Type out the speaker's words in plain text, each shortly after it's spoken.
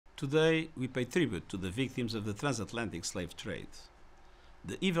Today, we pay tribute to the victims of the Transatlantic Slave Trade.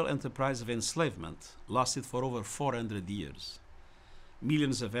 The evil enterprise of enslavement lasted for over 400 years.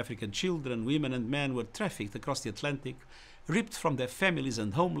 Millions of African children, women and men were trafficked across the Atlantic, ripped from their families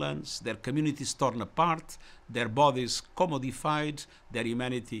and homelands, their communities torn apart, their bodies commodified, their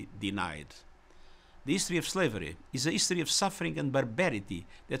humanity denied. The history of slavery is a history of suffering and barbarity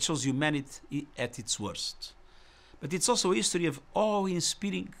that shows humanity at its worst. But it's also a history of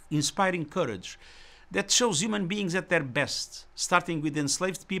awe-inspiring courage that shows human beings at their best, starting with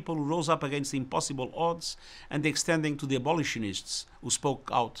enslaved people who rose up against impossible odds and extending to the abolitionists who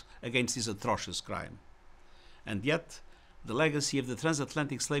spoke out against this atrocious crime. And yet, the legacy of the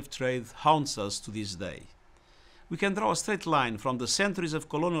transatlantic slave trade haunts us to this day. We can draw a straight line from the centuries of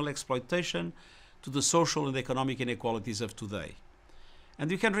colonial exploitation to the social and economic inequalities of today. And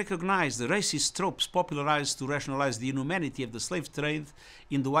we can recognize the racist tropes popularized to rationalize the inhumanity of the slave trade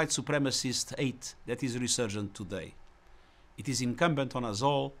in the white supremacist hate that is resurgent today. It is incumbent on us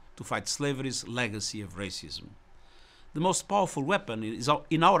all to fight slavery's legacy of racism. The most powerful weapon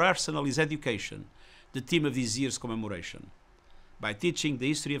in our arsenal is education, the theme of this year's commemoration. By teaching the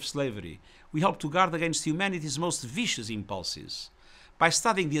history of slavery, we help to guard against humanity's most vicious impulses. By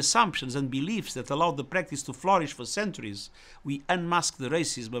studying the assumptions and beliefs that allowed the practice to flourish for centuries, we unmask the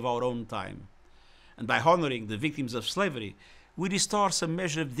racism of our own time. And by honoring the victims of slavery, we restore some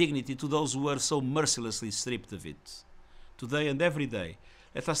measure of dignity to those who were so mercilessly stripped of it. Today and every day,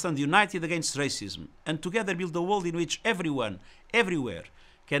 let us stand united against racism and together build a world in which everyone, everywhere,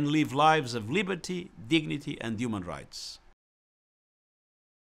 can live lives of liberty, dignity, and human rights.